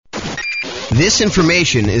This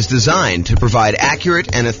information is designed to provide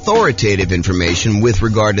accurate and authoritative information with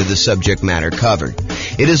regard to the subject matter covered.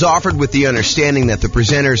 It is offered with the understanding that the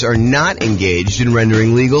presenters are not engaged in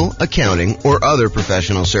rendering legal, accounting, or other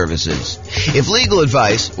professional services. If legal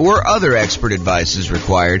advice or other expert advice is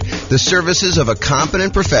required, the services of a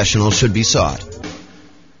competent professional should be sought.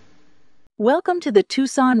 Welcome to the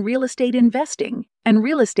Tucson Real Estate Investing and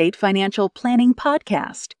Real Estate Financial Planning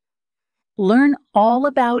Podcast. Learn all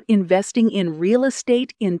about investing in real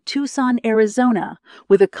estate in Tucson, Arizona,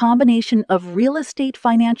 with a combination of real estate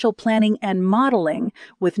financial planning and modeling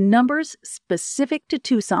with numbers specific to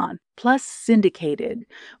Tucson, plus syndicated,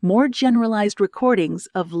 more generalized recordings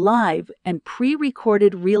of live and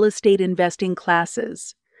pre-recorded real estate investing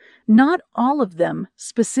classes. Not all of them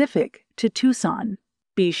specific to Tucson.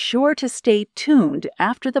 Be sure to stay tuned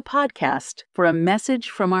after the podcast for a message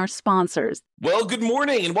from our sponsors. Well, good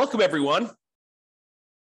morning and welcome, everyone.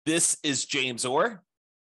 This is James Orr,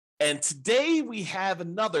 and today we have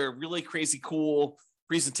another really crazy cool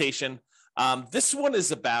presentation. This one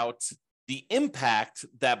is about the impact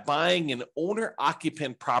that buying an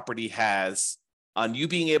owner-occupant property has on you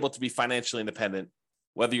being able to be financially independent,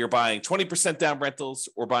 whether you're buying 20% down rentals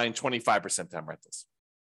or buying 25% down rentals.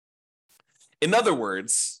 In other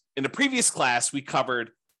words, in the previous class, we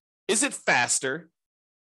covered, is it faster?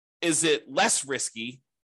 Is it less risky?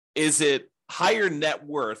 Is it higher net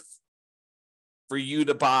worth for you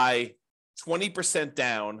to buy 20%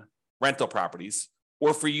 down rental properties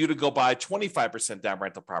or for you to go buy 25% down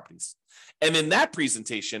rental properties? And in that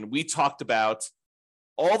presentation, we talked about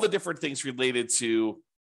all the different things related to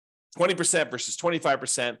 20% versus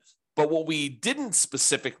 25%. But what we didn't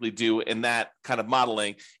specifically do in that kind of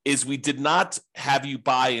modeling is we did not have you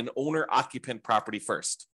buy an owner-occupant property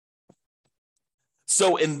first.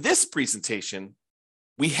 So in this presentation,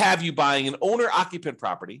 we have you buying an owner-occupant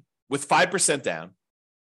property with 5% down.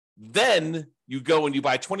 Then you go and you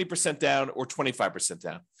buy 20% down or 25%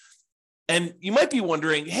 down. And you might be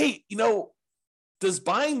wondering, hey, does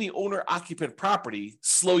buying the owner-occupant property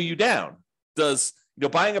slow you down? Does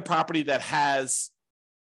buying a property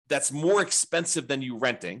that's more expensive than you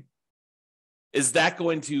renting, is that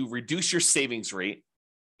going to reduce your savings rate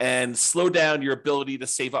and slow down your ability to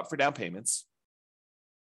save up for down payments?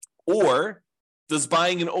 Or does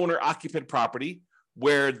buying an owner-occupant property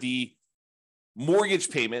where the mortgage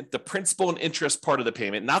payment, the principal and interest part of the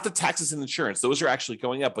payment, not the taxes and insurance, those are actually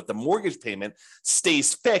going up, but the mortgage payment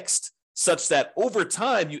stays fixed such that over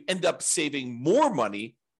time you end up saving more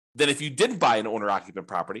money than if you didn't buy an owner-occupant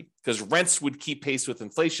property, because rents would keep pace with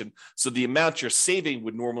inflation. So the amount you're saving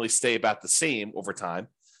would normally stay about the same over time.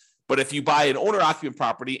 But if you buy an owner-occupant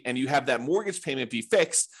property and you have that mortgage payment be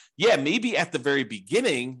fixed, maybe at the very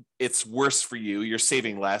beginning, it's worse for you. You're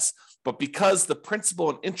saving less. But because the principal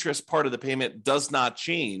and interest part of the payment does not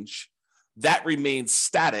change, that remains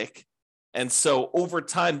static. And so over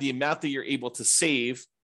time, the amount that you're able to save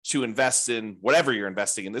to invest in whatever you're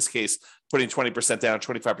investing, in this case, putting 20% down,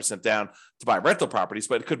 25% down to buy rental properties,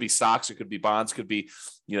 but it could be stocks, it could be bonds, it could be,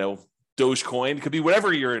 Dogecoin, it could be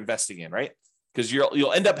whatever you're investing in, right? Because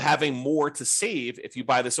you'll end up having more to save if you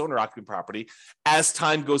buy this owner-occupant property as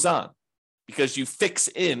time goes on, because you fix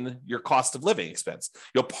in your cost of living expense,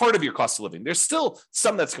 part of your cost of living. There's still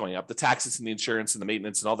some that's going up, the taxes and the insurance and the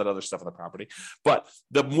maintenance and all that other stuff on the property, but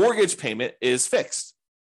the mortgage payment is fixed.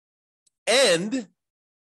 And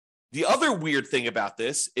the other weird thing about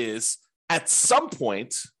this is at some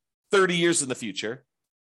point, 30 years in the future,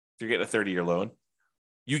 if you're getting a 30-year loan,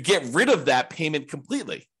 you get rid of that payment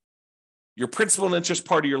completely. Your principal and interest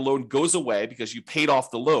part of your loan goes away because you paid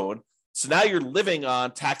off the loan. So now you're living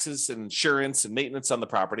on taxes and insurance and maintenance on the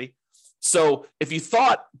property. So if you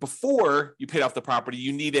thought before you paid off the property,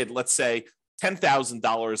 you needed, let's say,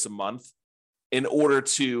 $10,000 a month in order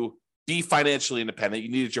to be financially independent, you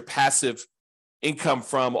needed your passive income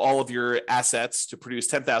from all of your assets to produce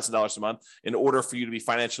 $10,000 a month in order for you to be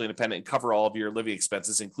financially independent and cover all of your living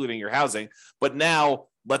expenses, including your housing. But now,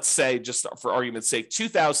 let's say, just for argument's sake,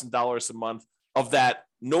 $2,000 a month of that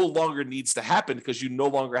no longer needs to happen because you no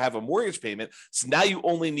longer have a mortgage payment. So now you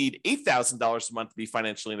only need $8,000 a month to be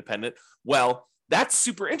financially independent. Well, that's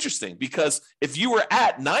super interesting, because if you were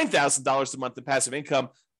at $9,000 a month in passive income,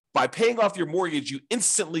 by paying off your mortgage, you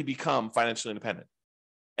instantly become financially independent.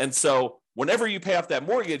 And so whenever you pay off that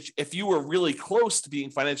mortgage, if you were really close to being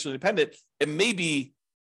financially independent, it may be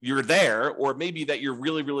you're there, or maybe that you're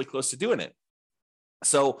really, really close to doing it.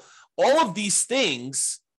 So all of these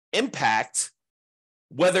things impact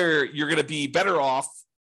whether you're going to be better off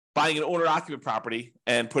buying an owner-occupant property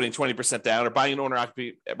and putting 20% down, or buying an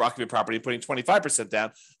owner-occupant property and putting 25%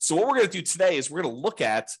 down. So what we're going to do today is we're going to look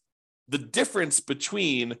at the difference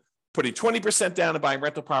between putting 20% down and buying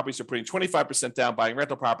rental properties or putting 25% down buying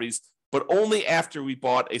rental properties, but only after we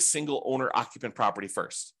bought a single owner-occupant property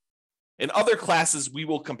first. In other classes, we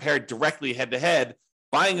will compare directly head-to-head,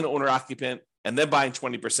 buying an owner-occupant and then buying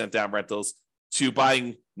 20% down rentals to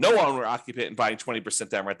buying no owner-occupant and buying 20%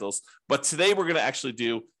 down rentals. But today we're going to actually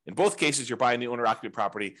do, in both cases, you're buying the owner-occupant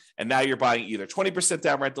property, and now you're buying either 20%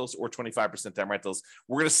 down rentals or 25% down rentals.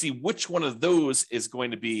 We're going to see which one of those is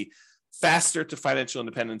going to be faster to financial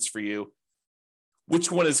independence for you,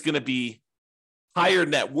 which one is going to be higher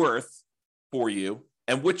net worth for you,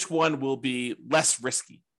 and which one will be less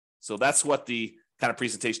risky. So that's what the kind of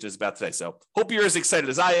presentation is about today. So hope you're as excited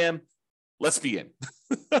as I am. Let's begin.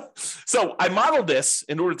 So I modeled this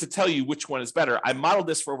in order to tell you which one is better. I modeled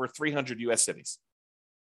this for over 300 US cities.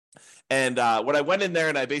 And what I went in there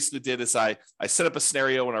and I basically did is I set up a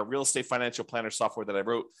scenario in our real estate financial planner software that I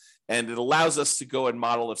wrote, and it allows us to go and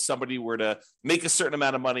model if somebody were to make a certain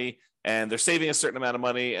amount of money and they're saving a certain amount of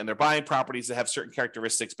money and they're buying properties that have certain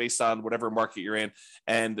characteristics based on whatever market you're in,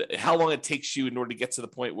 and how long it takes you in order to get to the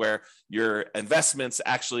point where your investments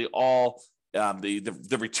actually all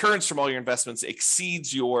the returns from all your investments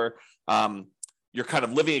exceeds your kind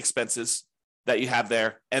of living expenses that you have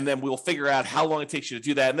there. And then we'll figure out how long it takes you to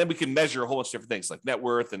do that. And then we can measure a whole bunch of different things like net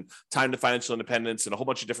worth and time to financial independence and a whole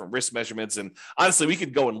bunch of different risk measurements. And honestly, we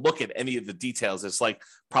could go and look at any of the details. It's like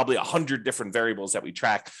probably 100 different variables that we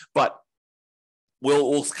track, but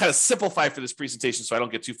we'll kind of simplify for this presentation so I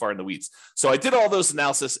don't get too far in the weeds. So I did all those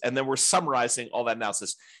analysis, and then we're summarizing all that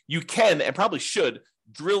analysis. You can and probably should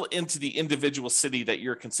drill into the individual city that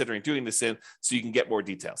you're considering doing this in so you can get more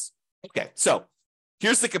details. Okay, so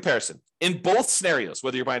here's the comparison. In both scenarios,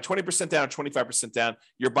 whether you're buying 20% down or 25% down,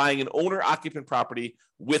 you're buying an owner-occupant property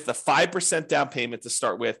with a 5% down payment to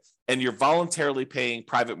start with, and you're voluntarily paying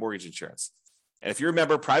private mortgage insurance. And if you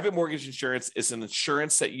remember, private mortgage insurance is an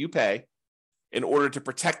insurance that you pay in order to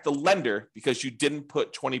protect the lender because you didn't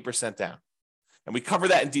put 20% down. And we cover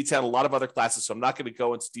that in detail in a lot of other classes, so I'm not going to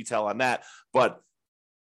go into detail on that, but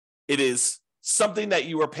it is something that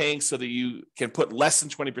you are paying so that you can put less than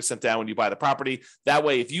 20% down when you buy the property. That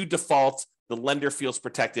way, if you default, the lender feels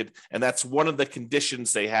protected, and that's one of the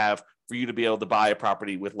conditions they have for you to be able to buy a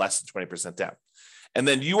property with less than 20% down. And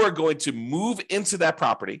then you are going to move into that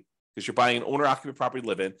property because you're buying an owner-occupant property to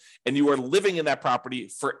live in, and you are living in that property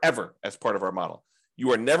forever as part of our model.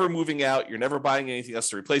 You are never moving out. You're never buying anything else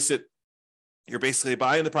to replace it. You're basically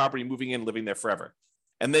buying the property, moving in, living there forever.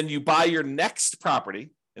 And then you buy your next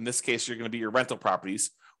property. In this case, you're going to be your rental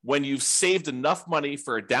properties when you've saved enough money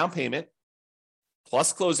for a down payment,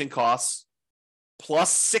 plus closing costs,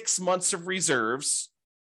 plus 6 months of reserves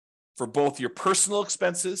for both your personal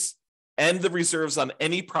expenses and the reserves on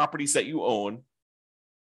any properties that you own.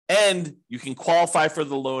 And you can qualify for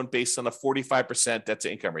the loan based on a 45% debt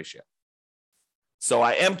to income ratio. So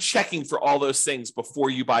I am checking for all those things before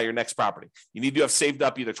you buy your next property. You need to have saved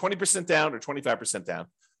up either 20% down or 25% down,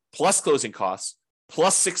 plus closing costs,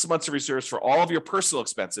 plus 6 months of reserves for all of your personal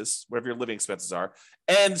expenses, whatever your living expenses are,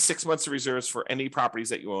 and 6 months of reserves for any properties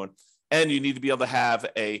that you own. And you need to be able to have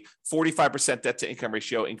a 45% debt to income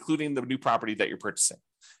ratio, including the new property that you're purchasing.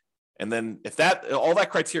 And then if all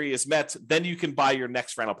that criteria is met, then you can buy your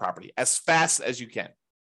next rental property as fast as you can.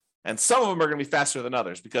 And some of them are going to be faster than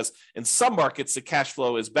others because in some markets, the cash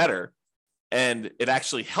flow is better and it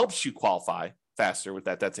actually helps you qualify faster with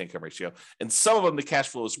that debt to income ratio. And some of them, the cash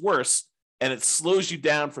flow is worse and it slows you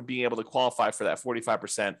down from being able to qualify for that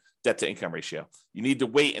 45% debt to income ratio. You need to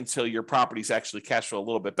wait until your properties actually cash flow a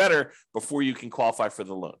little bit better before you can qualify for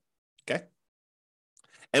the loan. Okay.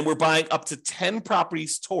 And we're buying up to 10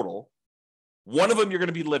 properties total. One of them you're going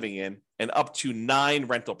to be living in, and up to 9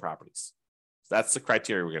 rental properties. So that's the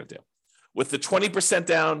criteria we're going to do. With the 20%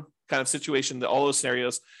 down kind of situation, all those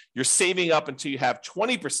scenarios, you're saving up until you have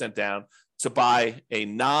 20% down to buy a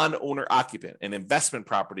non-owner occupant, an investment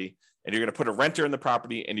property, and you're going to put a renter in the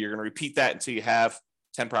property, and you're going to repeat that until you have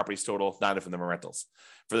 10 properties total, 9 of them are rentals.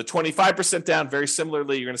 For the 25% down, very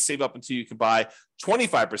similarly, you're going to save up until you can buy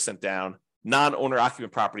 25% down non-owner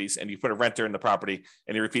occupant properties, and you put a renter in the property,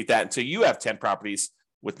 and you repeat that until you have 10 properties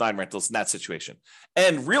with 9 rentals in that situation.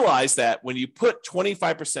 And realize that when you put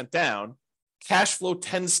 25% down, cash flow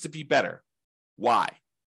tends to be better. Why?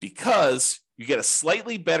 Because you get a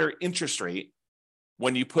slightly better interest rate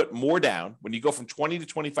when you put more down. When you go from 20 to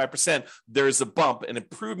 25%, there's a bump, an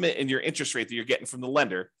improvement in your interest rate that you're getting from the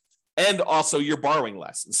lender. And also you're borrowing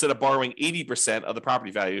less. Instead of borrowing 80% of the property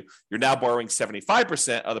value, you're now borrowing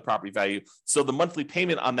 75% of the property value. So the monthly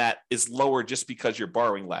payment on that is lower just because you're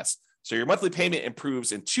borrowing less. So your monthly payment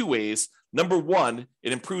improves in 2 ways. Number one,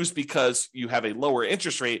 it improves because you have a lower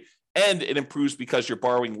interest rate and it improves because you're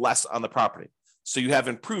borrowing less on the property. So you have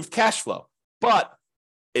improved cash flow, but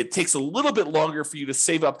it takes a little bit longer for you to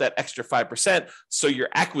save up that extra 5%. So your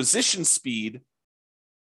acquisition speed,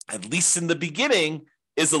 at least in the beginning,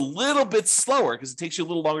 is a little bit slower because it takes you a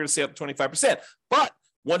little longer to save up 25%. But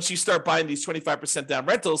once you start buying these 25% down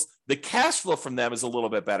rentals, the cash flow from them is a little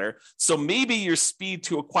bit better. So maybe your speed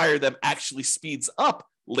to acquire them actually speeds up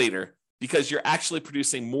later because you're actually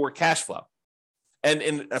producing more cash flow. And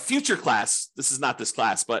in a future class, this is not this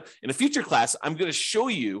class, but in a future class, I'm going to show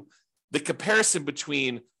you the comparison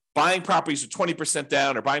between buying properties with 20%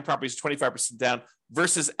 down or buying properties with 25% down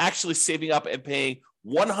versus actually saving up and paying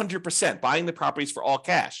 100%, buying the properties for all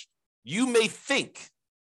cash. You may think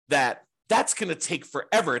that that's going to take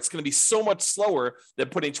forever. It's going to be so much slower than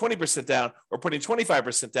putting 20% down or putting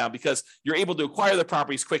 25% down because you're able to acquire the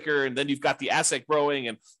properties quicker and then you've got the asset growing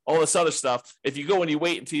and all this other stuff. If you go and you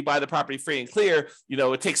wait until you buy the property free and clear,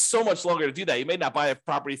 it takes so much longer to do that. You may not buy a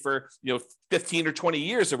property for 15 or 20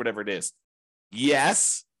 years or whatever it is.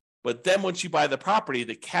 Yes, but then once you buy the property,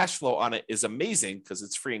 the cash flow on it is amazing because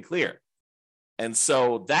it's free and clear. And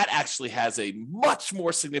so that actually has a much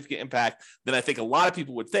more significant impact than I think a lot of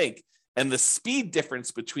people would think. And the speed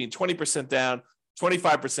difference between 20% down,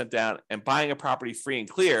 25% down, and buying a property free and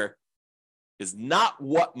clear is not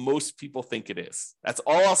what most people think it is. That's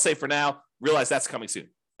all I'll say for now. Realize that's coming soon.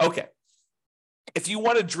 Okay. If you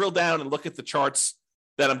want to drill down and look at the charts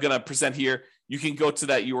that I'm going to present here, you can go to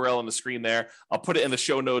that URL on the screen there. I'll put it in the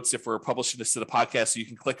show notes if we're publishing this to the podcast, so you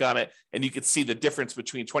can click on it and you can see the difference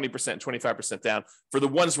between 20% and 25% down for the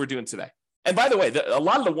ones we're doing today. And by the way, a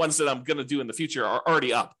lot of the ones that I'm going to do in the future are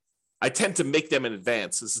already up. I tend to make them in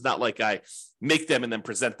advance. This is not like I make them and then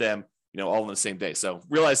present them, all on the same day. So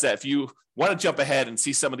realize that if you want to jump ahead and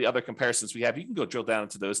see some of the other comparisons we have, you can go drill down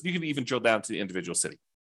into those. You can even drill down to the individual city.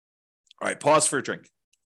 All right, pause for a drink.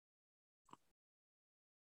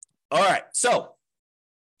 All right, so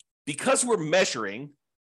because we're measuring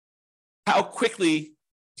how quickly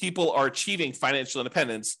people are achieving financial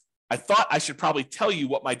independence, I thought I should probably tell you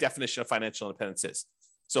what my definition of financial independence is.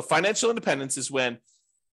 So financial independence is when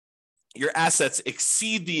your assets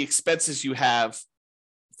exceed the expenses you have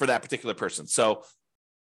for that particular person. So,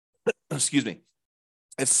 excuse me,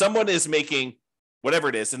 if someone is making whatever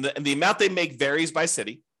it is, and the amount they make varies by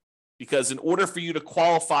city, because in order for you to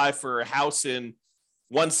qualify for a house in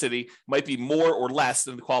one city might be more or less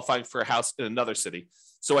than qualifying for a house in another city.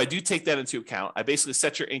 So I do take that into account. I basically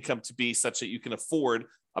set your income to be such that you can afford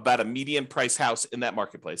about a median price house in that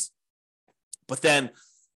marketplace. But then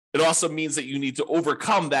it also means that you need to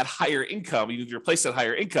overcome that higher income. You need to replace that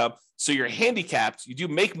higher income. So you're handicapped. You do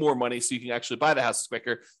make more money so you can actually buy the houses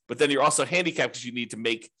quicker, but then you're also handicapped because you need to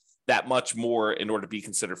make that much more in order to be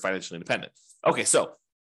considered financially independent. Okay, so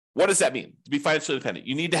what does that mean to be financially independent?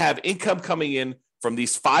 You need to have income coming in from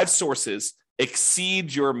these 5 sources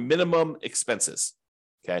exceed your minimum expenses.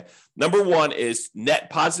 Okay. Number 1 is net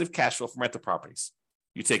positive cash flow from rental properties.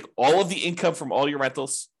 You take all of the income from all your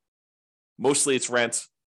rentals. Mostly it's rent,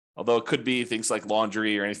 although it could be things like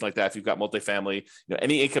laundry or anything like that. If you've got multifamily,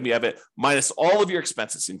 any income you have it minus all of your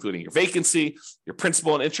expenses, including your vacancy, your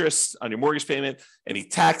principal and interest on your mortgage payment, any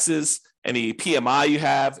taxes, any PMI you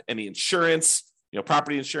have, any insurance,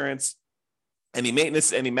 property insurance, any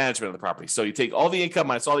maintenance, any management of the property. So you take all the income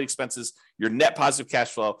minus all the expenses, your net positive cash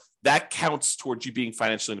flow, that counts towards you being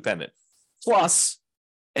financially independent. Plus,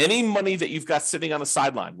 any money that you've got sitting on the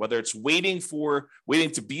sideline, whether it's waiting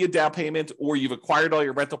to be a down payment or you've acquired all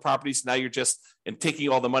your rental properties, now you're just taking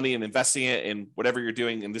all the money and investing it in whatever you're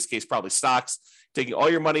doing, in this case, probably stocks, taking all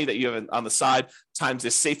your money that you have on the side times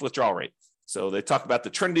this safe withdrawal rate. So they talk about the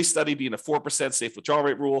Trinity study being a 4% safe withdrawal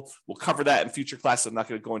rate rule. We'll cover that in future classes. I'm not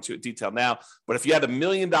going to go into it in detail now. But if you had $1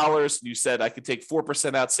 million, you said I could take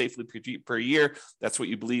 4% out safely per year. That's what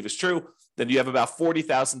you believe is true. Then you have about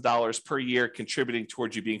 $40,000 per year contributing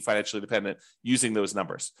towards you being financially independent using those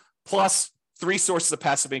numbers. Plus 3 sources of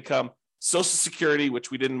passive income: Social Security, which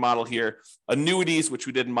we didn't model here, annuities, which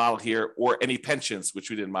we didn't model here, or any pensions, which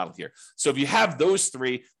we didn't model here. So if you have those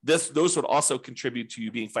 3, those would also contribute to you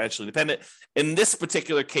being financially independent. In this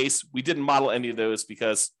particular case, we didn't model any of those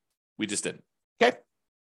because we just didn't. Okay.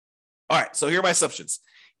 All right. So here are my assumptions.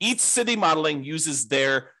 Each city modeling uses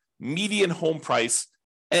their median home price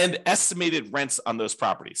and estimated rents on those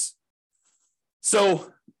properties.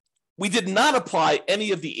 So we did not apply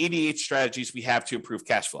any of the 88 strategies we have to improve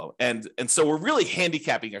cash flow. And so we're really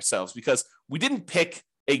handicapping ourselves because we didn't pick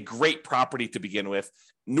a great property to begin with,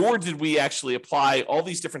 nor did we actually apply all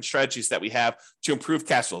these different strategies that we have to improve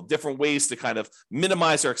cash flow, different ways to kind of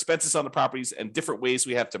minimize our expenses on the properties and different ways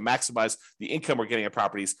we have to maximize the income we're getting at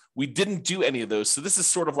properties. We didn't do any of those. So this is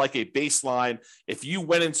sort of like a baseline. If you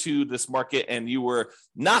went into this market and you were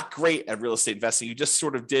not great at real estate investing, you just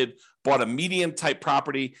sort of bought a median type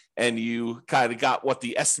property and you kind of got what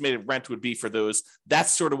the estimated rent would be for those.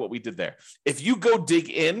 That's sort of what we did there. If you go dig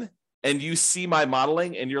in and you see my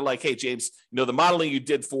modeling and you're like, hey, James, the modeling you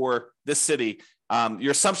did for this city, your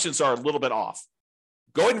assumptions are a little bit off.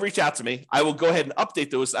 Go ahead and reach out to me. I will go ahead and update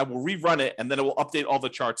those. I will rerun it, and then it will update all the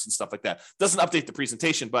charts and stuff like that. Doesn't update the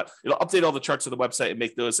presentation, but it'll update all the charts of the website and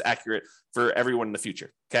make those accurate for everyone in the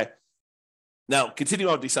future, okay? Now, continue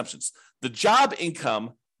on with the assumptions. The job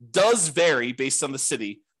income does vary based on the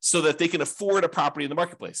city so that they can afford a property in the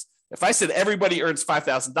marketplace. If I said everybody earns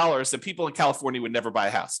 $5,000, then people in California would never buy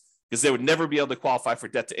a house because they would never be able to qualify for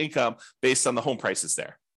debt to income based on the home prices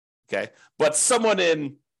there, okay? But someone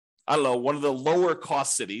in, I don't know, one of the lower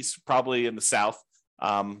cost cities, probably in the South,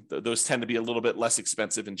 those tend to be a little bit less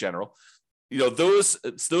expensive in general.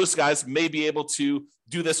 Those guys may be able to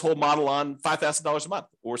do this whole model on $5,000 a month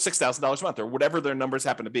or $6,000 a month or whatever their numbers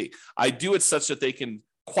happen to be. I do it such that they can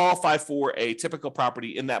qualify for a typical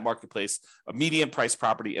property in that marketplace, a median price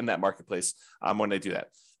property in that marketplace when they do that.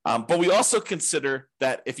 But we also consider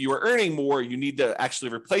that if you are earning more, you need to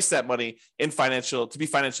actually replace that money to be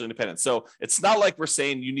financially independent. So it's not like we're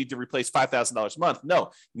saying you need to replace $5,000 a month.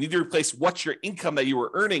 No, you need to replace what your income that you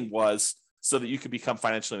were earning was so that you can become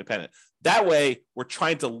financially independent. That way, we're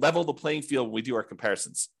trying to level the playing field when we do our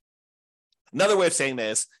comparisons. Another way of saying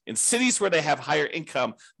this, in cities where they have higher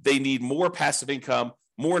income, they need more passive income,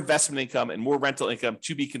 more investment income, and more rental income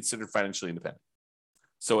to be considered financially independent.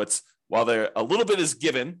 So while a little bit is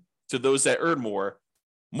given to those that earn more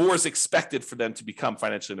is expected for them to become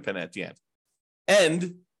financially independent at the end.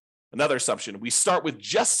 And another assumption, we start with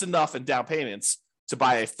just enough in down payments to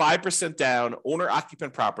buy a 5% down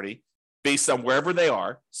owner-occupant property based on wherever they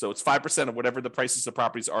are. So it's 5% of whatever the prices of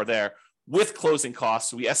properties are there with closing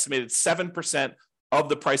costs. So we estimated 7% of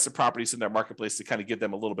the price of properties in their marketplace to kind of give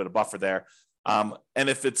them a little bit of buffer there. And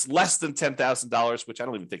if it's less than $10,000, which I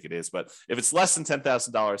don't even think it is, but if it's less than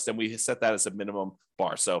 $10,000, then we set that as a minimum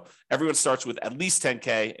bar. So everyone starts with at least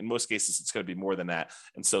 10K. In most cases, it's going to be more than that.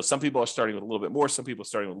 And so some people are starting with a little bit more, some people are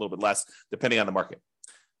starting with a little bit less, depending on the market.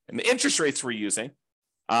 And the interest rates we're using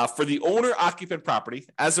for the owner-occupant property,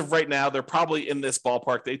 as of right now, they're probably in this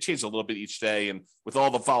ballpark. They change a little bit each day, and with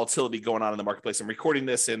all the volatility going on in the marketplace, I'm recording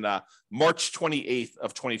this in March 28th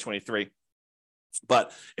of 2023.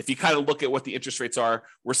 But if you kind of look at what the interest rates are,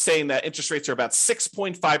 we're saying that interest rates are about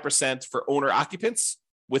 6.5% for owner occupants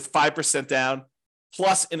with 5% down.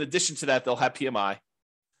 Plus, in addition to that, they'll have PMI.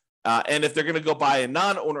 And if they're going to go buy a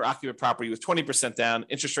non-owner occupant property with 20% down,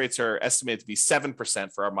 interest rates are estimated to be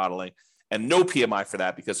 7% for our modeling and no PMI for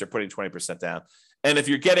that because they're putting 20% down. And if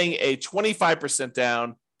you're getting a 25%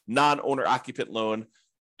 down non-owner occupant loan,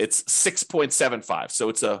 it's 6.75. So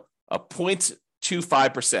it's a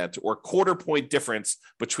 0.25% or quarter point difference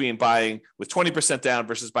between buying with 20% down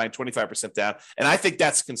versus buying 25% down. And I think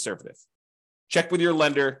that's conservative. Check with your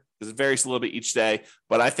lender because it varies a little bit each day,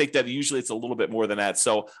 but I think that usually it's a little bit more than that.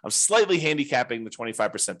 So I'm slightly handicapping the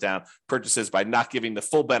 25% down purchases by not giving the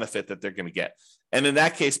full benefit that they're going to get. And in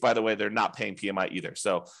that case, by the way, they're not paying PMI either.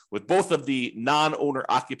 So with both of the non-owner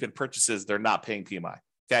occupant purchases, they're not paying PMI.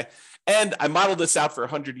 Okay. And I modeled this out for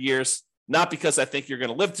 100 years, not because I think you're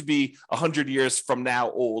going to live to be 100 years from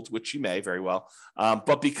now old, which you may very well,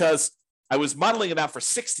 but because I was modeling it out for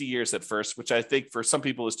 60 years at first, which I think for some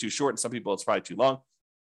people is too short and some people it's probably too long.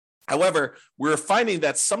 However, we're finding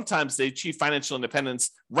that sometimes they achieve financial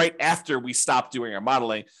independence right after we stop doing our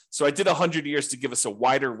modeling. So I did 100 years to give us a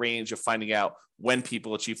wider range of finding out when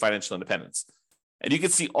people achieve financial independence. And you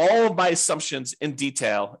can see all of my assumptions in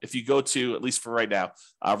detail if you go to, at least for right now,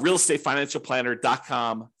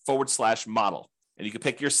 realestatefinancialplanner.com/model. And you can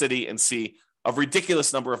pick your city and see a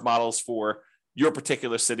ridiculous number of models for your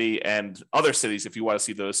particular city and other cities if you want to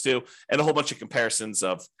see those too, and a whole bunch of comparisons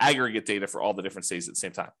of aggregate data for all the different cities at the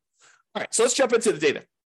same time. All right, so let's jump into the data. Let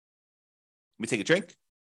me take a drink.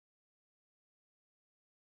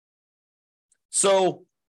 So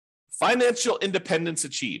financial independence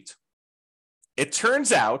achieved. It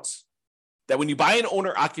turns out that when you buy an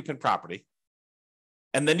owner-occupant property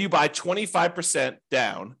and then you buy 25%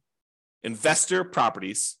 down investor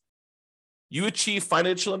properties, you achieve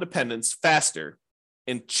financial independence faster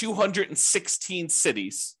in 216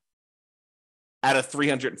 cities out of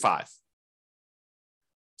 305.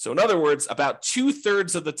 So in other words, about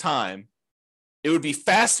 2/3 of the time, it would be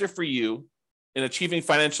faster for you in achieving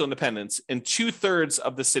financial independence in 2/3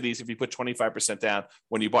 of the cities if you put 25% down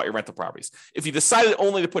when you bought your rental properties. If you decided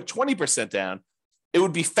only to put 20% down, it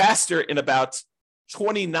would be faster in about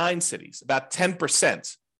 29 cities, about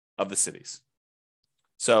 10% of the cities.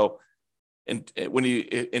 So in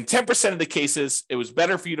 10% of the cases, it was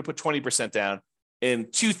better for you to put 20% down.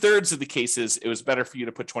 In 2/3 of the cases, it was better for you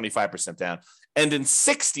to put 25% down. And in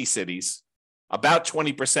 60 cities, about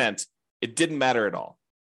 20%, it didn't matter at all.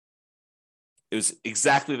 It was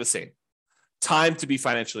exactly the same. Time to be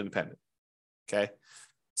financially independent. Okay.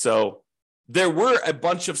 So there were a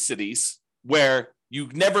bunch of cities where you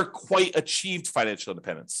never quite achieved financial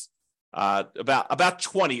independence, about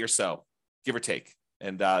 20 or so, give or take.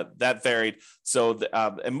 And that varied. So,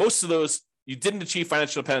 and most of those, you didn't achieve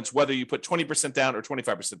financial independence, whether you put 20% down or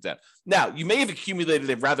 25% down. Now, you may have accumulated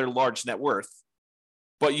a rather large net worth,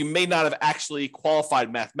 but you may not have actually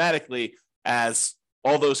qualified mathematically as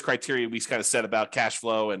all those criteria we kind of said about cash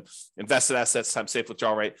flow and invested assets times safe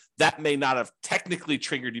withdrawal rate. That may not have technically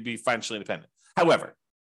triggered you to be financially independent. However,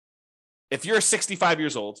 if you're 65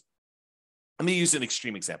 years old, let me use an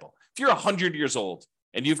extreme example. If you're 100 years old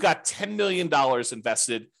and you've got $10 million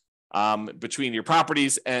invested between your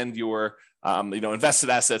properties and your invested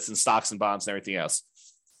assets and stocks and bonds and everything else,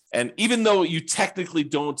 and even though you technically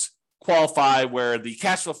don't qualify where the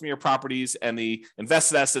cash flow from your properties and the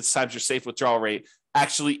invested assets times your safe withdrawal rate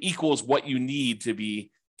actually equals what you need to be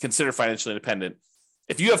considered financially independent.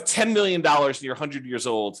 If you have $10 million and you're 100 years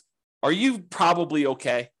old, are you probably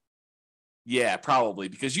okay? Yeah, probably,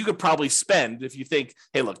 because you could probably spend, if you think,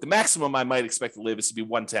 hey, look, the maximum I might expect to live is to be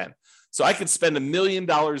 110. So I could spend $1 million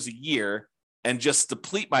a year and just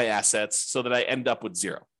deplete my assets so that I end up with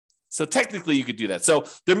zero. So technically you could do that. So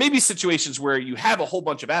there may be situations where you have a whole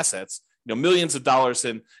bunch of assets, millions of dollars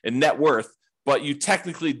in net worth, but you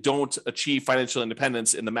technically don't achieve financial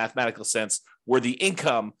independence in the mathematical sense, where the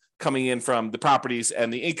income coming in from the properties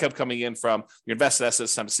and the income coming in from your invested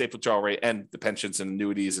assets times safe withdrawal rate and the pensions and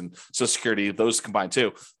annuities and Social Security, those combined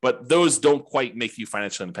too. But those don't quite make you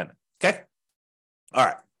financially independent. Okay. All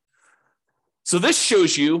right. So this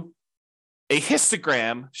shows you a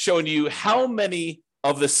histogram showing you how many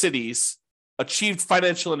of the cities achieved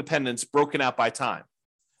financial independence broken out by time.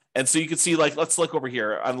 And so you can see, like, let's look over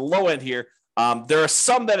here on the low end here. There are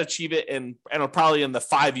some that achieve it in, and probably in the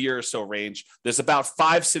 5 year or so range. There's about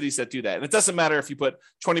 5 cities that do that. And it doesn't matter if you put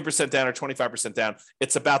 20% down or 25% down,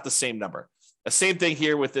 it's about the same number. The same thing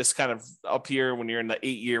here with this kind of up here when you're in the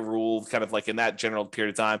 8-year rule, kind of like in that general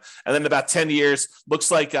period of time. And then about 10 years,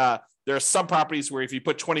 looks like there are some properties where if you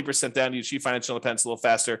put 20% down, you achieve financial independence a little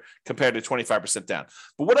faster compared to 25% down.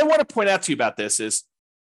 But what I want to point out to you about this is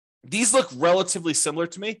these look relatively similar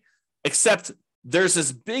to me, except there's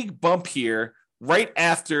this big bump here right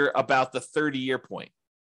after about the 30-year point.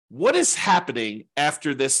 What is happening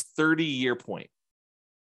after this 30-year point?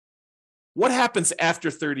 What happens after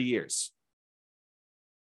 30 years?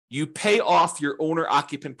 You pay off your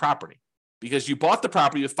owner-occupant property because you bought the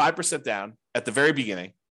property with 5% down at the very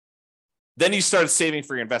beginning. Then you started saving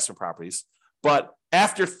for your investment properties. But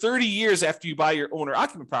after 30 years after you buy your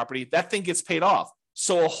owner-occupant property, that thing gets paid off.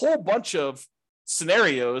 So a whole bunch of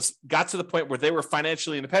scenarios got to the point where they were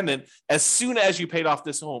financially independent as soon as you paid off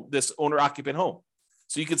this owner-occupant home.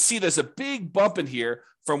 So you can see there's a big bump in here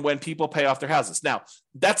from when people pay off their houses. Now,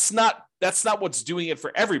 that's not what's doing it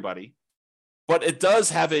for everybody, but it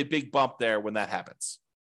does have a big bump there when that happens.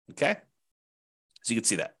 Okay? So you can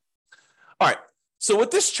see that. All right. So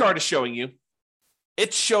what this chart is showing you,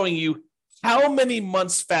 it's showing you how many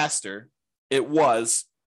months faster it was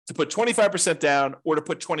to put 25% down or to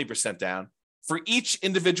put 20% down for each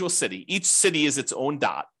individual city. Each city is its own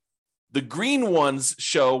dot. The green ones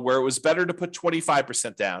show where it was better to put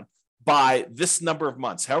 25% down by this number of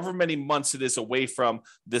months, however many months it is away from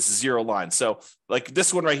this zero line. So like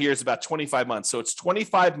this one right here is about 25 months. So it's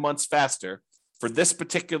 25 months faster for this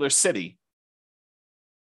particular city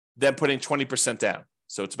than putting 20% down.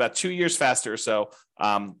 So it's about 2 years faster or so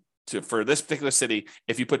for this particular city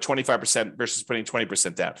if you put 25% versus putting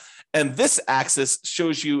 20% down. And this axis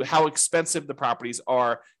shows you how expensive the properties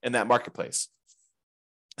are in that marketplace.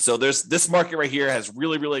 So there's this market right here has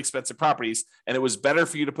really, really expensive properties, and it was better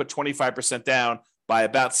for you to put 25% down by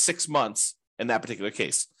about 6 months in that particular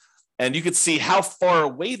case. And you can see how far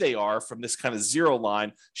away they are from this kind of zero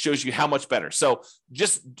line shows you how much better. So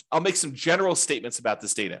I'll make some general statements about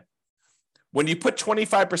this data. When you put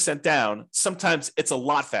 25% down, sometimes it's a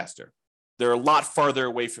lot faster. They're a lot farther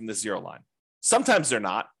away from the zero line. Sometimes they're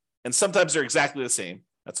not, and sometimes they're exactly the same.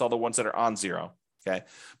 That's all the ones that are on zero. Okay.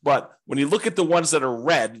 But when you look at the ones that are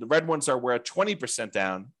red, the red ones are where 20%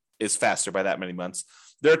 down is faster by that many months.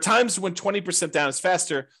 There are times when 20% down is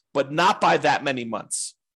faster, but not by that many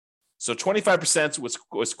months. So 25%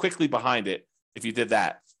 was quickly behind it if you did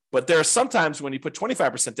that. But there are some times when you put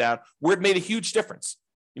 25% down where it made a huge difference.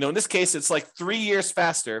 In this case, it's like 3 years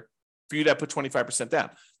faster for you to put 25% down.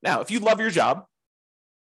 Now, if you love your job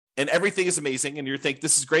and everything is amazing and you think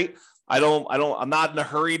this is great, I'm not in a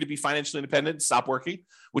hurry to be financially independent, stop working,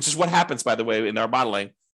 which is what happens, by the way, in our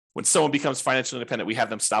modeling. When someone becomes financially independent, we have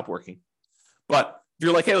them stop working. But if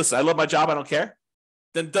you're like, hey, listen, I love my job, I don't care,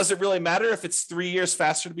 then does it really matter if it's 3 years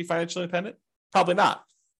faster to be financially independent? Probably not.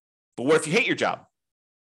 But what if you hate your job?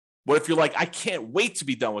 What if you're like, I can't wait to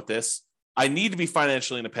be done with this. I need to be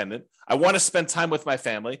financially independent. I want to spend time with my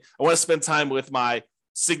family. I want to spend time with my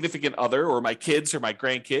significant other or my kids or my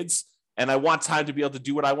grandkids. And I want time to be able to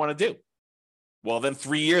do what I want to do. Well, then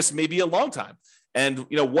 3 years may be a long time. And,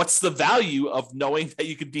 what's the value of knowing that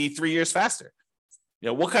you could be 3 years faster?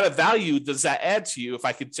 What kind of value does that add to you if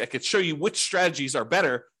I could show you which strategies are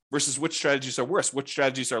better versus which strategies are worse, which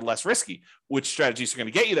strategies are less risky, which strategies are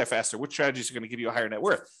going to get you there faster, which strategies are going to give you a higher net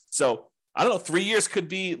worth. So I don't know, 3 years could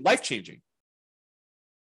be life-changing.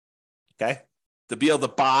 Okay. To be able to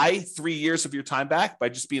buy 3 years of your time back by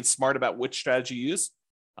just being smart about which strategy you use,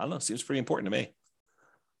 I don't know, seems pretty important to me.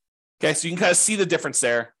 Okay. So you can kind of see the difference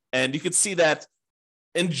there. And you can see that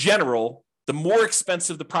in general, the more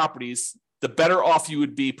expensive the properties, the better off you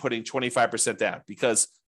would be putting 25% down because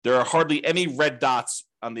there are hardly any red dots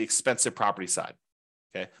on the expensive property side.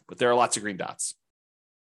 Okay. But there are lots of green dots.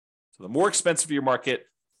 So the more expensive your market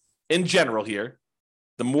in general here,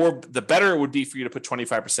 the better it would be for you to put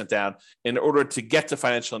 25% down in order to get to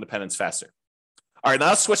financial independence faster. All right, now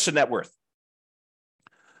let's switch to net worth.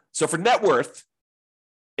 So for net worth,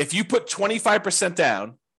 if you put 25%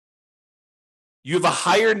 down, you have a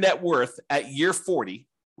higher net worth at year 40,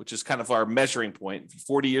 which is kind of our measuring point,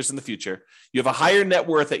 40 years in the future. You have a higher net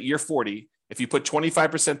worth at year 40 if you put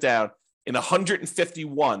 25% down in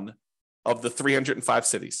 151 of the 305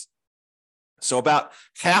 cities. So about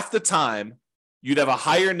half the time, you'd have a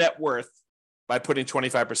higher net worth by putting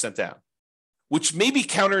 25% down, which may be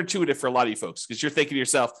counterintuitive for a lot of you folks because you're thinking to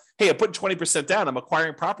yourself, hey, I'm putting 20% down. I'm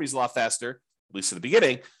acquiring properties a lot faster, at least at the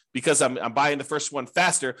beginning, because I'm buying the first one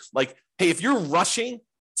faster. Like, hey, if you're rushing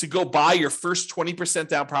to go buy your first 20%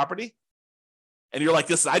 down property and you're like,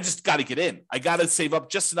 listen, I just got to get in. I got to save up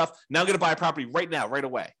just enough. Now I'm going to buy a property right now, right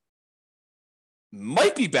away.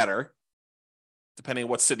 Might be better, depending on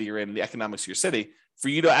what city you're in and the economics of your city, for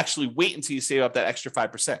you to actually wait until you save up that extra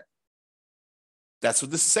 5%. That's what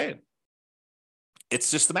this is saying. It's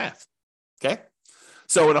just the math. Okay.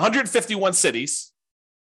 So in 151 cities,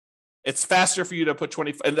 it's faster for you to put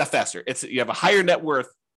not faster. You have a higher net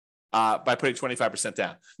worth by putting 25%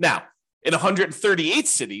 down. Now, in 138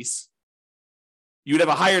 cities, you would have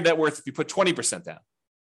a higher net worth if you put 20% down.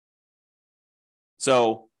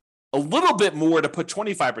 So a little bit more to put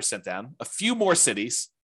 25% down, a few more cities,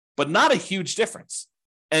 but not a huge difference.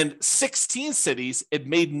 And 16 cities, it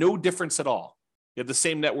made no difference at all. You have the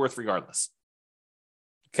same net worth regardless.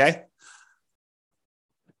 Okay.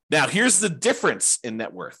 Now, here's the difference in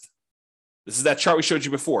net worth. This is that chart we showed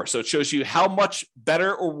you before. So it shows you how much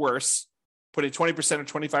better or worse putting 20% or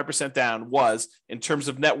 25% down was in terms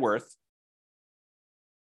of net worth,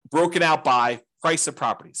 broken out by price of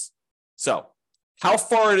properties. So how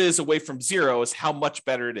far it is away from zero is how much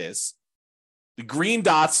better it is. The green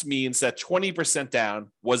dots means that 20%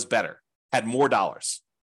 down was better, had more dollars.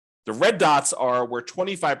 The red dots are where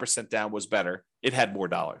 25% down was better. It had more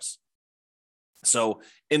dollars. So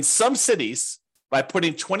in some cities, by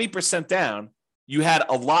putting 20% down, you had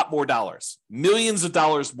a lot more dollars, millions of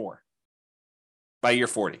dollars more by year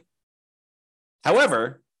 40.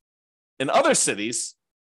 However, in other cities,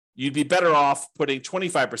 you'd be better off putting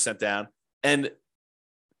 25% down. And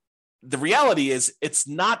the reality is it's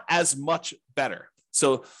not as much better.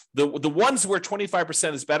 So the ones where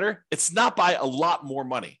 25% is better, it's not by a lot more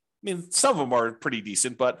money. I mean, some of them are pretty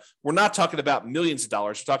decent, but we're not talking about millions of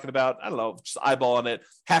dollars. We're talking about, I don't know, just eyeballing it,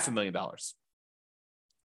 $500,000.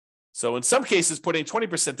 So in some cases, putting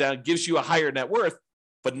 20% down gives you a higher net worth,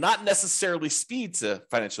 but not necessarily speed to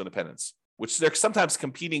financial independence, which they're sometimes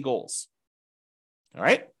competing goals. All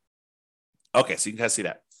right. Okay. So you can kind of see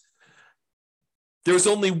that. There was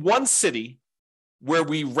only one city where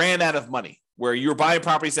we ran out of money, where you were buying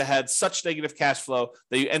properties that had such negative cash flow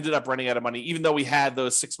that you ended up running out of money, even though we had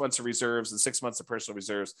those 6 months of reserves and 6 months of personal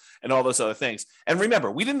reserves and all those other things. And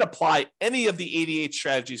remember, we didn't apply any of the 88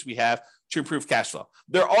 strategies we have to improve cash flow.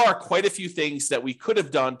 There are quite a few things that we could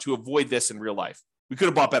have done to avoid this in real life. We could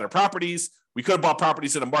have bought better properties. We could have bought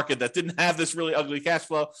properties in a market that didn't have this really ugly cash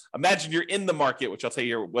flow. Imagine you're in the market, which I'll tell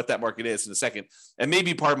you what that market is in a second. And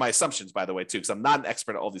maybe part of my assumptions, by the way, too, because I'm not an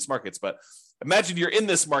expert at all these markets. But imagine you're in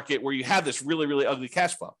this market where you have this really, really ugly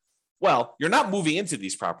cash flow. Well, you're not moving into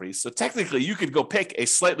these properties. So technically, you could go pick a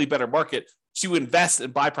slightly better market to invest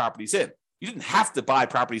and buy properties in. You didn't have to buy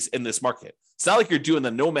properties in this market. It's not like you're doing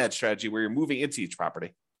the nomad strategy where you're moving into each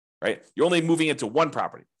property, right? You're only moving into one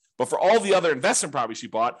property. But for all the other investment properties you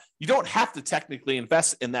bought, you don't have to technically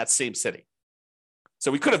invest in that same city.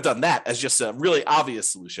 So we could have done that as just a really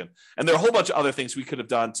obvious solution. And there are a whole bunch of other things we could have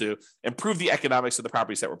done to improve the economics of the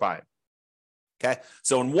properties that we're buying. Okay.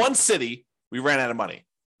 So in one city, we ran out of money.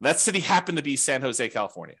 That city happened to be San Jose,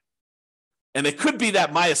 California. And it could be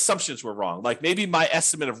that my assumptions were wrong. Like maybe my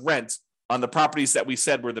estimate of rent on the properties that we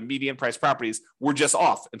said were the median price properties were just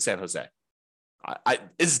off in San Jose.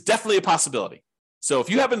 It's definitely a possibility. So if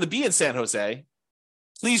you happen to be in San Jose,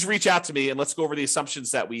 please reach out to me and let's go over the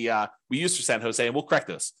assumptions that we used for San Jose and we'll correct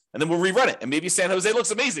those. And then we'll rerun it. And maybe San Jose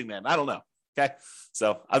looks amazing then. I don't know. Okay.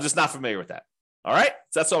 So I'm just not familiar with that. All right.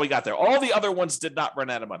 So that's all we got there. All the other ones did not run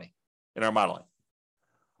out of money in our modeling.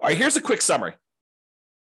 All right. Here's a quick summary.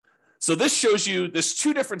 So this shows you, there's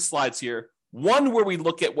two different slides here. One where we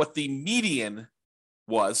look at what the median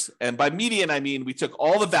was. And by median, I mean, we took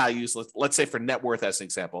all the values, let's say for net worth as an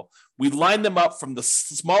example, we lined them up from the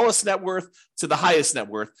smallest net worth to the highest net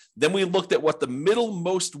worth. Then we looked at what the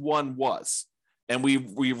middlemost one was. And we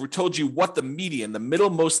told you what the median, the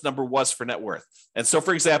middlemost number was for net worth. And so,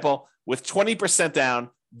 for example, with 20% down,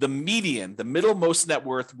 the median, the middlemost net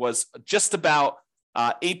worth was just about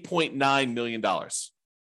 $8.9 million.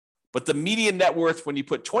 But the median net worth when you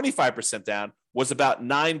put 25% down was about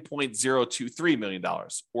 $9.023 million,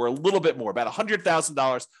 or a little bit more, about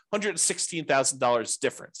 $100,000, $116,000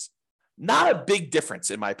 difference. Not a big difference,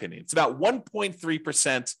 in my opinion. It's about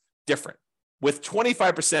 1.3% different, with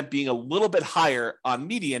 25% being a little bit higher on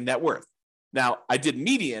median net worth. Now, I did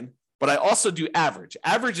median, but I also do average.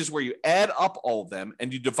 Average is where you add up all of them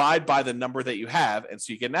and you divide by the number that you have, and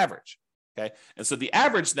so you get an average. Okay, and so the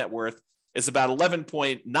average net worth is about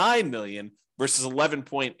 11.9 million versus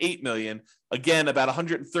 11.8 million. Again, about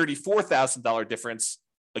 $134,000 difference.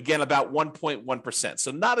 Again, about 1.1%.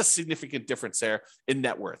 So not a significant difference there in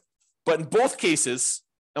net worth. But in both cases,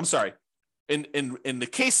 I'm sorry, in the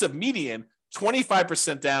case of median,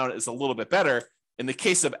 25% down is a little bit better. In the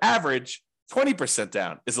case of average, 20%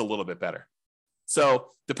 down is a little bit better.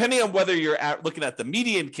 So depending on whether you're looking at the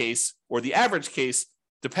median case or the average case,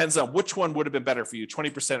 depends on which one would have been better for you,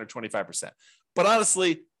 20% or 25%. But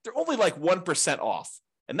honestly, they're only like 1% off.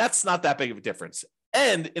 And that's not that big of a difference.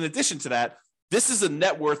 And in addition to that, this is a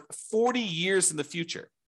net worth 40 years in the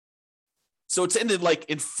future. So it's in like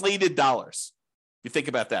inflated dollars. You think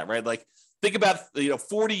about that, right? Like think about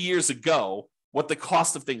 40 years ago, what the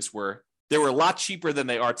cost of things were. They were a lot cheaper than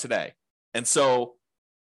they are today. And so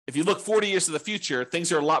if you look 40 years to the future,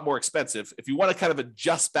 things are a lot more expensive. If you want to kind of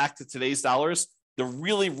adjust back to today's dollars, the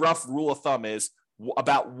really rough rule of thumb is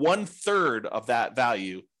about 1/3 of that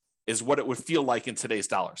value is what it would feel like in today's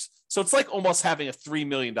dollars. So it's like almost having a $3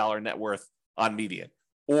 million net worth on median,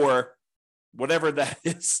 or whatever that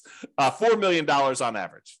is, $4 million on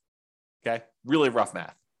average. Okay, really rough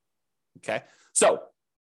math. Okay, so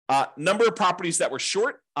number of properties that were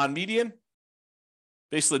short on median,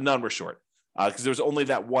 basically none were short because there was only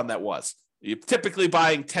that one that was. You're typically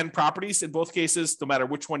buying 10 properties in both cases, no matter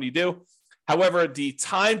which one you do. However, the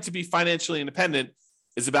time to be financially independent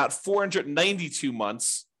is about 492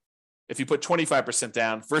 months if you put 25%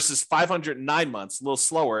 down versus 509 months, a little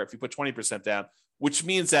slower if you put 20% down, which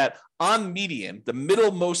means that on median, the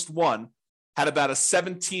middlemost one had about a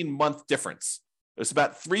 17-month difference. It was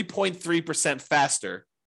about 3.3% faster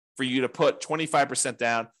for you to put 25%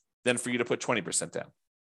 down than for you to put 20% down.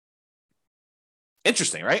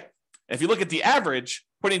 Interesting, right? And if you look at the average,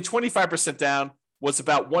 putting 25% down was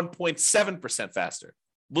about 1.7% faster,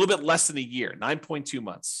 a little bit less than a year, 9.2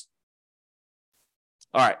 months.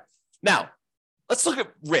 All right. Now, let's look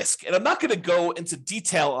at risk. And I'm not going to go into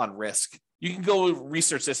detail on risk. You can go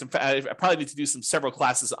research this. In fact, I probably need to do several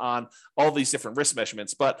classes on all these different risk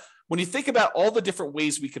measurements. But when you think about all the different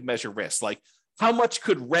ways we could measure risk, like how much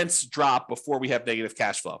could rents drop before we have negative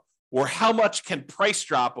cash flow? Or how much can price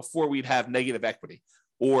drop before we'd have negative equity?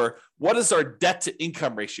 Or what is our debt to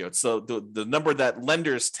income ratio? So the number that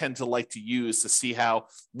lenders tend to like to use to see how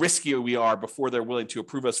risky we are before they're willing to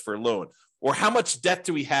approve us for a loan. Or how much debt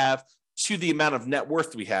do we have to the amount of net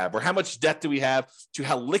worth we have, or how much debt do we have to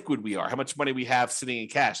how liquid we are, how much money we have sitting in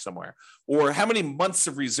cash somewhere, or how many months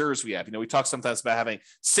of reserves we have. We talk sometimes about having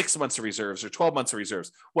 6 months of reserves or 12 months of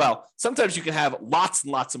reserves. Well, sometimes you can have lots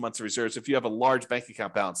and lots of months of reserves if you have a large bank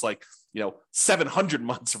account balance, like 700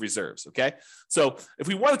 months of reserves. Okay. So if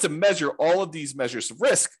we wanted to measure all of these measures of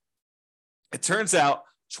risk, it turns out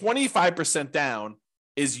 25% down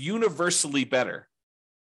is universally better.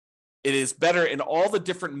 It is better in all the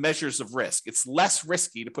different measures of risk. It's less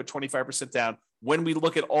risky to put 25% down when we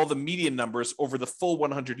look at all the median numbers over the full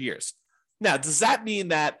 100 years. Now, does that mean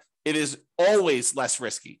that it is always less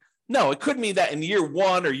risky? No, it could mean that in year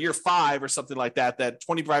 1 or year 5 or something like that, that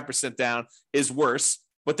 25% down is worse,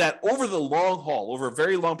 but that over the long haul, over a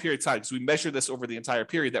very long period of time, because we measure this over the entire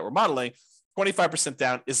period that we're modeling, 25%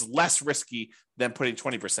 down is less risky than putting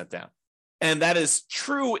 20% down. And that is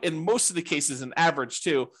true in most of the cases in average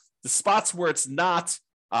too. The spots where it's not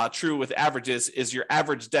true with averages is your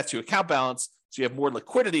average debt to account balance. So you have more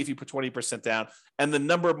liquidity if you put 20% down, and the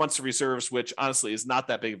number of months of reserves, which honestly is not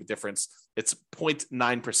that big of a difference. It's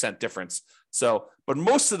 0.9% difference. So, but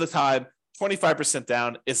most of the time, 25%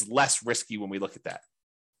 down is less risky when we look at that.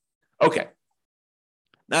 Okay.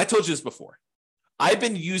 Now I told you this before. I've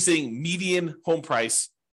been using median home price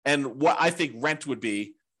and what I think rent would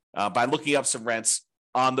be by looking up some rents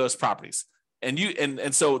on those properties.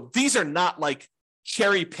 And so these are not like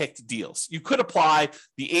cherry-picked deals. You could apply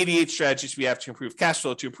the 88 strategies we have to improve cash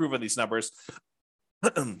flow to improve on these numbers.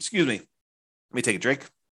 Excuse me. Let me take a drink.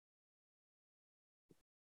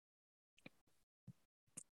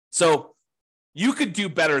 So you could do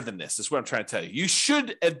better than this, is what I'm trying to tell you. You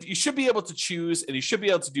should be able to choose, and you should be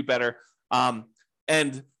able to do better.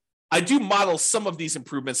 And I do model some of these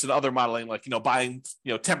improvements in other modeling, like buying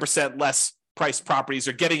 10% less price properties,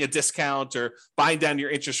 or getting a discount, or buying down your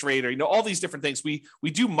interest rate, or all these different things. We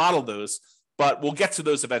do model those, but we'll get to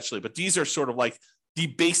those eventually. But these are sort of like the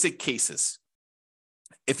basic cases.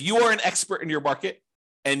 If you are an expert in your market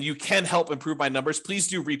and you can help improve my numbers, please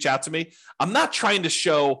do reach out to me. I'm not trying to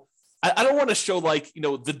show, I don't want to show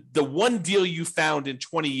the one deal you found in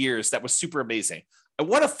 20 years that was super amazing. I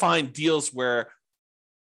want to find deals where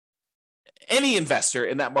any investor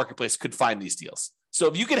in that marketplace could find these deals. So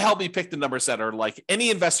if you could help me pick the numbers that are like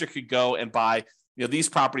any investor could go and buy these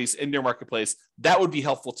properties in your marketplace, that would be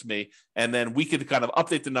helpful to me. And then we could kind of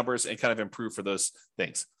update the numbers and kind of improve for those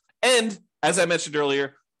things. And as I mentioned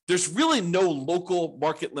earlier, there's really no local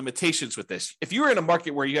market limitations with this. If you're in a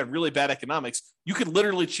market where you have really bad economics, you could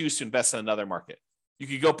literally choose to invest in another market. You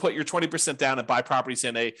could go put your 20% down and buy properties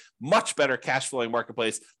in a much better cash flowing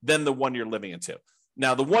marketplace than the one you're living into.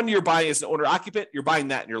 Now, the one you're buying as an owner-occupant, you're buying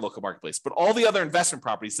that in your local marketplace. But all the other investment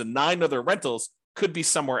properties, the 9 other rentals, could be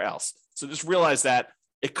somewhere else. So just realize that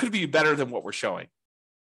it could be better than what we're showing.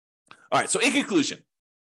 All right, so in conclusion,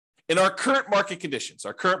 in our current market conditions,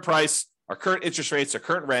 our current price, our current interest rates, our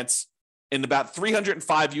current rents, in about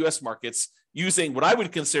 305 U.S. markets, using what I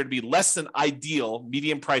would consider to be less than ideal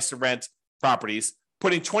median price to rent properties,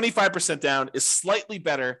 putting 25% down is slightly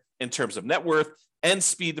better in terms of net worth and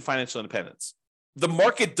speed to financial independence. The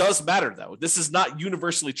market does matter, though. This is not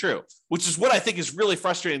universally true, which is what I think is really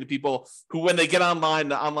frustrating to people who, when they get online,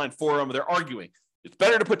 the online forum, they're arguing. It's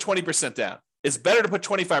better to put 20% down. It's better to put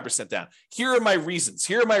 25% down. Here are my reasons.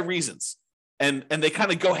 Here are my reasons. And they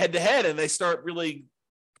kind of go head to head and they start really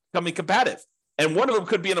becoming combative. And one of them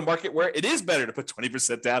could be in a market where it is better to put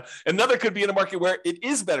 20% down. Another could be in a market where it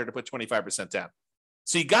is better to put 25% down.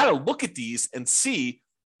 So you got to look at these and see,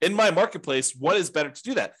 in my marketplace, what is better to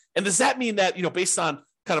do that? And does that mean that, based on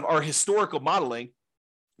kind of our historical modeling,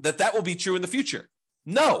 that will be true in the future?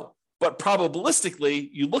 No, but probabilistically,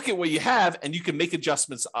 you look at what you have and you can make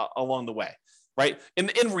adjustments along the way, right?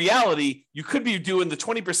 In reality, you could be doing the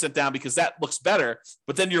 20% down because that looks better,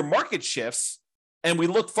 but then your market shifts and we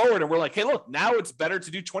look forward and we're like, hey, look, now it's better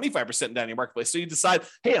to do 25% down in your marketplace. So you decide,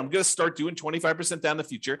 hey, I'm going to start doing 25% down in the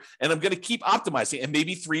future and I'm going to keep optimizing. And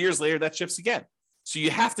maybe 3 years later, that shifts again. So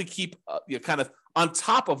you have to keep kind of on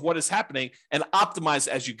top of what is happening and optimize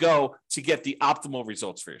as you go to get the optimal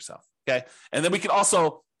results for yourself. Okay. And then we can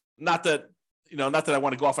also, not that I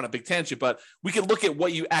want to go off on a big tangent, but we can look at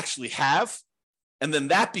what you actually have. And then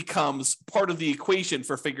that becomes part of the equation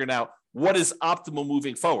for figuring out what is optimal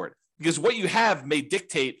moving forward, because what you have may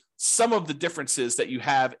dictate some of the differences that you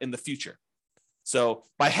have in the future. So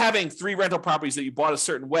by having 3 rental properties that you bought a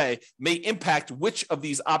certain way may impact which of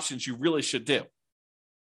these options you really should do.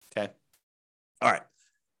 Okay. All right.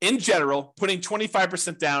 In general, putting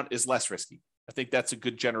 25% down is less risky. I think that's a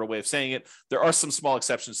good general way of saying it. There are some small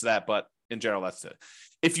exceptions to that, but in general, that's it.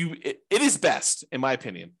 It is best, in my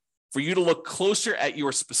opinion, for you to look closer at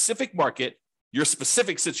your specific market, your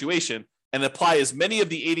specific situation, and apply as many of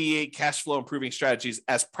the 88 cash flow improving strategies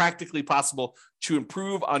as practically possible to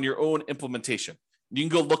improve on your own implementation. You can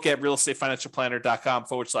go look at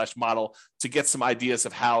realestatefinancialplanner.com/model to get some ideas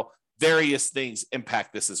of how various things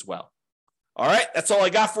impact this as well. All right, that's all I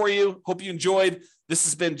got for you. Hope you enjoyed. This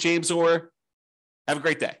has been James Orr. Have a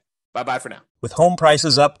great day. Bye-bye for now. With home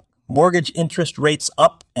prices up, mortgage interest rates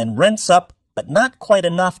up, and rents up, but not quite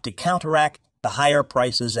enough to counteract the higher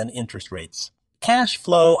prices and interest rates. Cash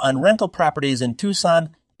flow on rental properties in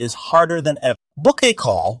Tucson is harder than ever. Book a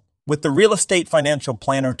call with the Real Estate Financial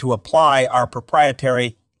Planner to apply our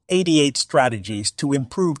proprietary 88 strategies to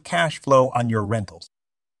improve cash flow on your rentals.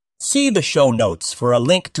 See the show notes for a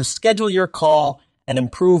link to schedule your call and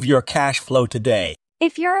improve your cash flow today.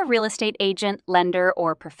 If you're a real estate agent, lender,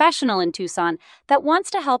 or professional in Tucson that wants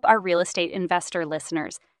to help our real estate investor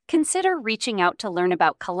listeners, consider reaching out to learn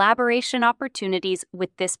about collaboration opportunities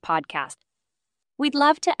with this podcast. We'd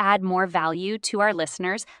love to add more value to our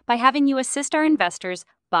listeners by having you assist our investors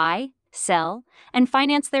buy, sell, and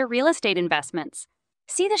finance their real estate investments.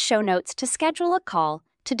 See the show notes to schedule a call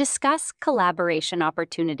to discuss collaboration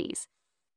opportunities.